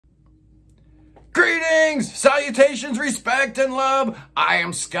Greetings, salutations, respect, and love. I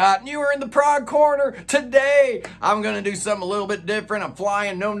am Scott, and you are in the Prog Corner. Today, I'm going to do something a little bit different. I'm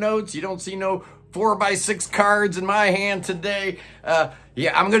flying, no notes. You don't see no 4x6 cards in my hand today.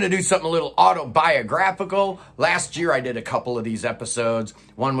 I'm going to do something a little autobiographical. Last year, I did a couple of these episodes.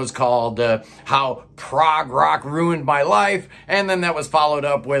 One was called How Prog Rock Ruined My Life, and then that was followed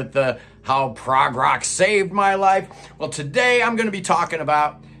up with How Prog Rock Saved My Life. Well, today, I'm going to be talking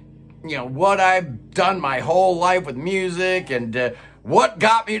about what I've done my whole life with music and what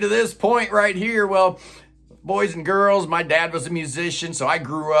got me to this point right here. Well, boys and girls, my dad was a musician, so I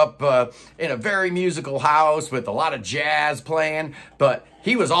grew up in a very musical house with a lot of jazz playing, but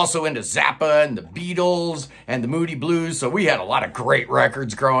he was also into Zappa and the Beatles and the Moody Blues, so we had a lot of great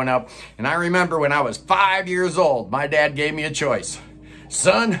records growing up. And I remember when I was 5 years old, my dad gave me a choice.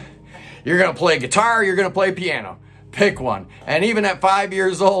 Son, you're going to play guitar, you're going to play piano. Pick one. And even at 5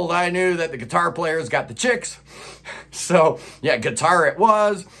 years old, I knew that the guitar players got the chicks. So, yeah, guitar it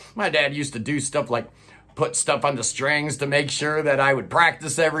was. My dad used to do stuff like put stuff on the strings to make sure that I would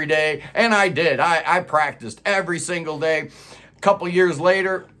practice every day. And I did. I practiced every single day. A couple years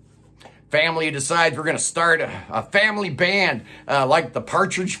later, family decides we're going to start a family band like the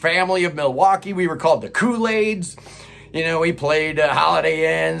Partridge Family of Milwaukee. We were called the Kool-Aids. We played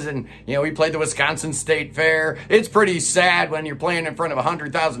Holiday Inns and, we played the Wisconsin State Fair. It's pretty sad when you're playing in front of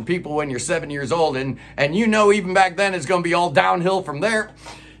 100,000 people when you're 7 years old. And even back then it's going to be all downhill from there.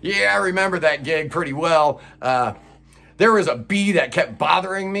 Yeah, I remember that gig pretty well. There was a bee that kept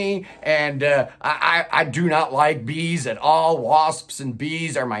bothering me, and I do not like bees at all. Wasps and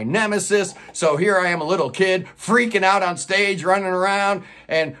bees are my nemesis. So here I am, a little kid, freaking out on stage, running around.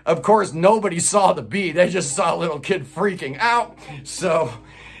 And of course, nobody saw the bee. They just saw a little kid freaking out. So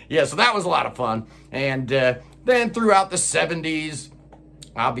that was a lot of fun. And then throughout the 70s,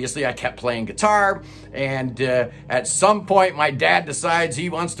 obviously, I kept playing guitar, and at some point, my dad decides he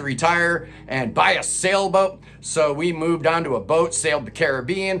wants to retire and buy a sailboat. So we moved onto a boat, sailed the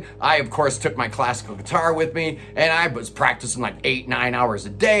Caribbean. I, of course, took my classical guitar with me, and I was practicing like 8-9 hours a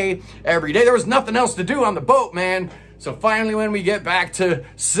day, every day. There was nothing else to do on the boat, man. So finally, when we get back to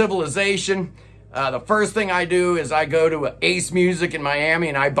civilization, the first thing I do is I go to Ace Music in Miami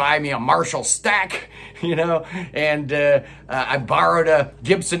and I buy me a Marshall stack, and I borrowed a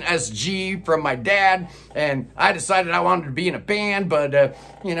Gibson SG from my dad, and I decided I wanted to be in a band, but,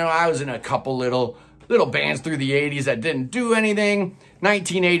 I was in a couple little bands through the 80s that didn't do anything.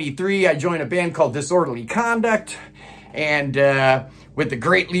 1983, I joined a band called Disorderly Conduct, and with the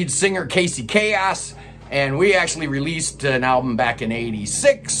great lead singer Casey Chaos, and we actually released an album back in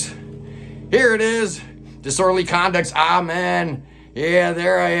 86. Here it is, Disorderly Conduct's Amen. Yeah,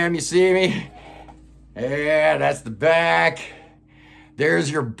 there I am, you see me? Yeah, that's the back. There's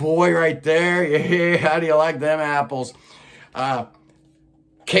your boy right there. Yeah, how do you like them apples?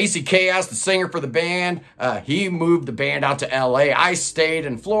 Casey Chaos, the singer for the band, he moved the band out to LA. I stayed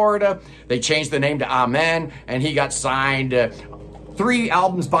in Florida. They changed the name to Amen, and he got signed 3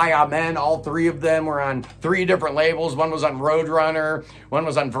 albums by Amen. All 3 of them were on 3 different labels. One was on Roadrunner, one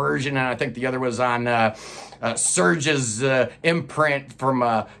was on Version, and I think the other was on Surge's imprint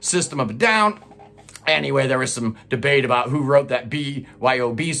from System of a Down. Anyway, there was some debate about who wrote that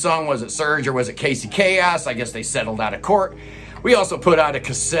BYOB song. Was it Surge or was it Casey Chaos? I guess they settled out of court. We also put out a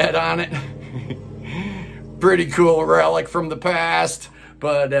cassette on it. Pretty cool relic from the past.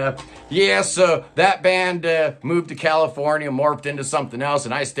 But so that band moved to California, morphed into something else,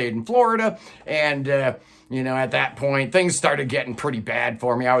 and I stayed in Florida. And, at that point, things started getting pretty bad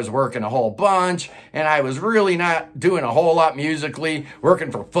for me. I was working a whole bunch, and I was really not doing a whole lot musically,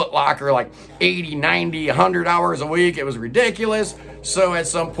 working for Foot Locker like 80, 90, 100 hours a week. It was ridiculous. So at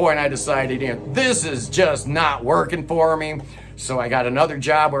some point, I decided, this is just not working for me. So I got another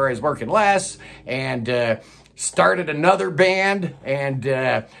job where I was working less, and started another band, and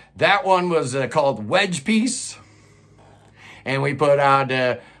that one was called Wedgepiece, and we put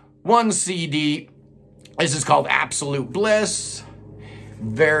out 1 CD. This is called Absolute Bliss.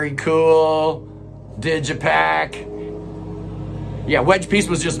 Very cool. Digipack. Yeah, Wedgepiece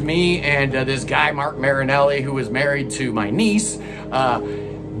was just me and this guy, Mark Marinelli, who was married to my niece.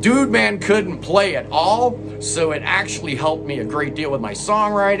 Dude, man, couldn't play at all, so it actually helped me a great deal with my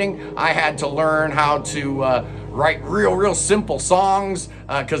songwriting. I had to learn how to write real simple songs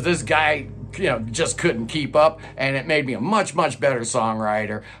because this guy just couldn't keep up, and it made me a much, much better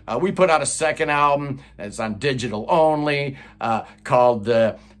songwriter. We put out a second album that's on digital only, called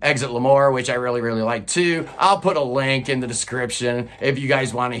Exit L'Amour, which I really, really like too. I'll put a link in the description if you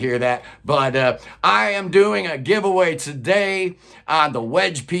guys want to hear that. But I am doing a giveaway today on the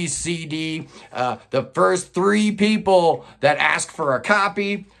wedgepiece CD. The first 3 people that ask for a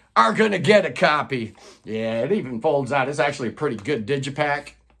copy are gonna get a copy. Yeah, it even folds out. It's actually a pretty good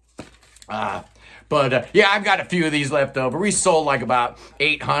digipack. Yeah, I've got a few of these left over. We sold like about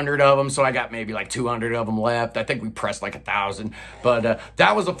 800 of them, so I got maybe like 200 of them left. I think we pressed like 1,000. But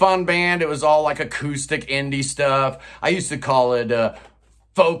that was a fun band. It was all like acoustic indie stuff. I used to call it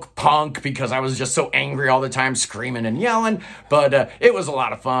folk punk because I was just so angry all the time, screaming and yelling. But it was a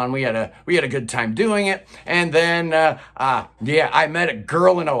lot of fun. We had a good time doing it. And then yeah, I met a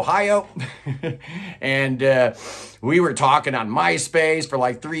girl in Ohio, and we were talking on MySpace for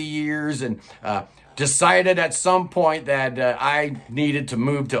like 3 years, and decided at some point that I needed to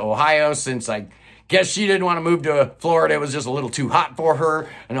move to Ohio, since I guess she didn't want to move to Florida. It was just a little too hot for her,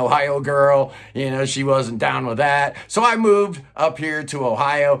 an Ohio girl. She wasn't down with that. So I moved up here to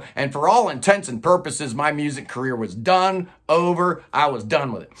Ohio, and for all intents and purposes, my music career was done, over. I was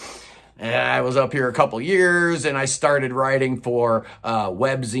done with it. I was up here a couple years, and I started writing for a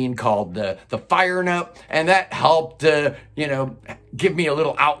webzine called The Fire Note, and that helped, give me a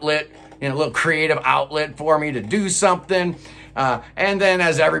little outlet, a little creative outlet for me to do something. And then,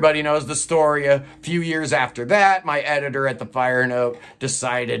 as everybody knows the story, a few years after that, my editor at The Fire Note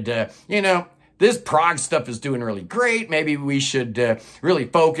decided, this prog stuff is doing really great. Maybe we should really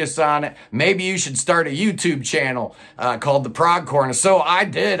focus on it. Maybe you should start a YouTube channel called The Prog Corner. So I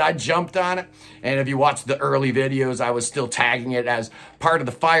did. I jumped on it. And if you watch the early videos, I was still tagging it as part of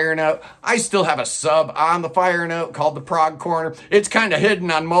The Fire Note. I still have a sub on The Fire Note called The Prog Corner. It's kind of hidden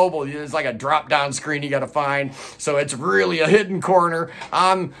on mobile. It's like a drop-down screen you got to find. So it's really a hidden corner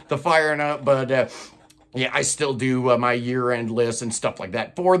on The Fire Note. But yeah, I still do my year-end list and stuff like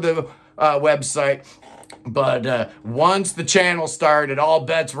that for the website. But once the channel started, all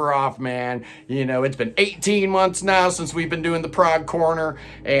bets were off, man. It's been 18 months now since we've been doing the Prog Corner,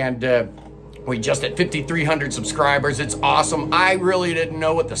 and we just hit 5,300 subscribers. It's awesome. I really didn't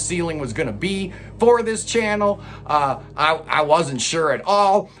know what the ceiling was going to be for this channel. I wasn't sure at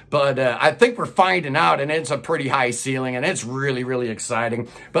all, but I think we're finding out, and it's a pretty high ceiling, and it's really, really exciting.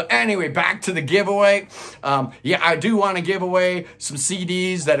 But anyway, back to the giveaway. Yeah, I do want to give away some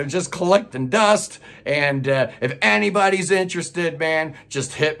CDs that are just collecting dust, and if anybody's interested, man,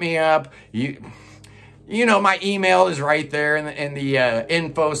 just hit me up. My email is right there in the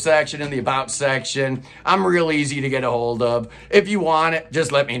info section, in the about section. I'm real easy to get a hold of. If you want it,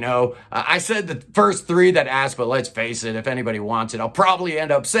 just let me know. I said the first 3 that asked, but let's face it, if anybody wants it, I'll probably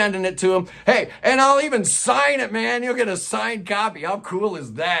end up sending it to them. Hey, and I'll even sign it, man. You'll get a signed copy. How cool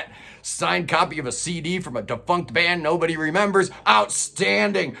is that? Signed copy of a CD from a defunct band nobody remembers.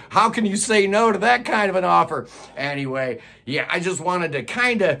 Outstanding. How can you say no to that kind of an offer? Anyway, yeah, I just wanted to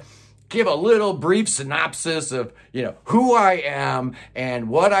kind of give a little brief synopsis of, who I am and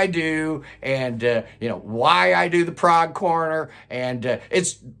what I do, and, why I do the Prog Corner. And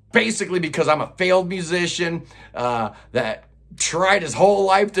it's basically because I'm a failed musician that tried his whole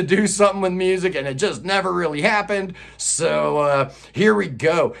life to do something with music, and it just never really happened. So here we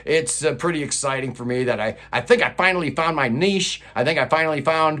go. It's pretty exciting for me that I think I finally found my niche. I think I finally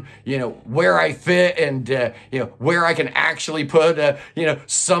found, where I fit, and, where I can actually put,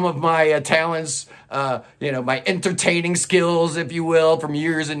 some of my talents, my entertaining skills, if you will, from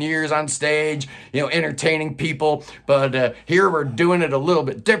years and years on stage, entertaining people. But here we're doing it a little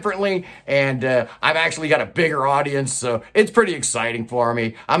bit differently, and I've actually got a bigger audience, so it's pretty exciting for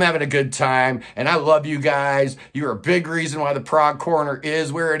me. I'm having a good time, and I love you guys. You're a big reason why the Prog Corner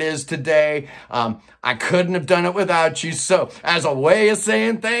is where it is today. I couldn't have done it without you. So as a way of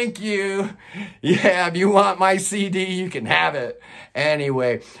saying thank you, yeah, if you want my CD, you can have it.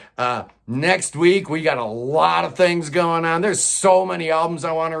 Anyway, next week, we got a lot of things going on. There's so many albums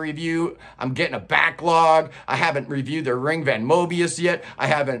I want to review. I'm getting a backlog. I haven't reviewed the Ring Van Mobius yet. I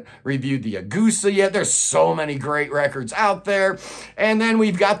haven't reviewed the Agusa yet. There's so many great records out there. And then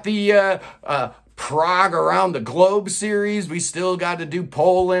we've got the Prague Around the Globe series. We still got to do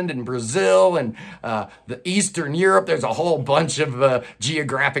Poland and Brazil and the Eastern Europe. There's a whole bunch of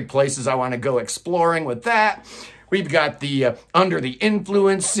geographic places I want to go exploring with that. We've got the Under the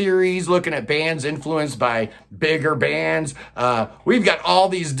Influence series, looking at bands influenced by bigger bands. We've got all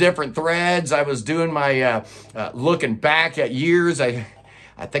these different threads. I was doing my looking back at years. I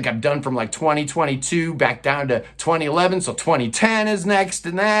I think I've done from like 2022 back down to 2011. So 2010 is next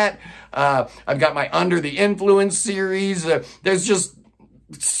in that. I've got my Under the Influence series. There's just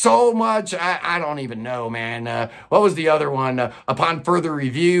so much. I don't even know, man. What was the other one? Upon Further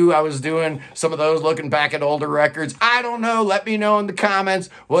Review, I was doing some of those, looking back at older records. I don't know. Let me know in the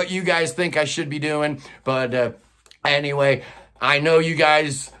comments what you guys think I should be doing. But anyway, I know you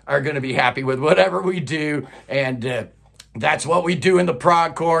guys are going to be happy with whatever we do. And that's what we do in the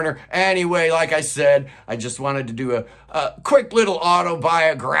Prog Corner. Anyway, like I said, I just wanted to do a quick little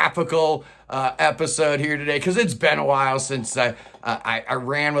autobiographical episode here today, because it's been a while since I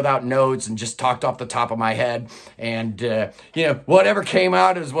ran without notes and just talked off the top of my head. And, you know, whatever came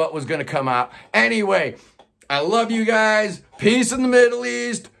out is what was going to come out. Anyway, I love you guys. Peace in the Middle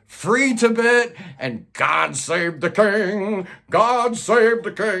East. Free Tibet, and God save the king. God save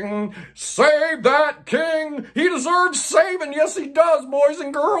the king. Save that king. He deserves saving. Yes, he does, boys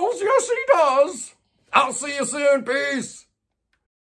and girls. Yes, he does. I'll see you soon. Peace.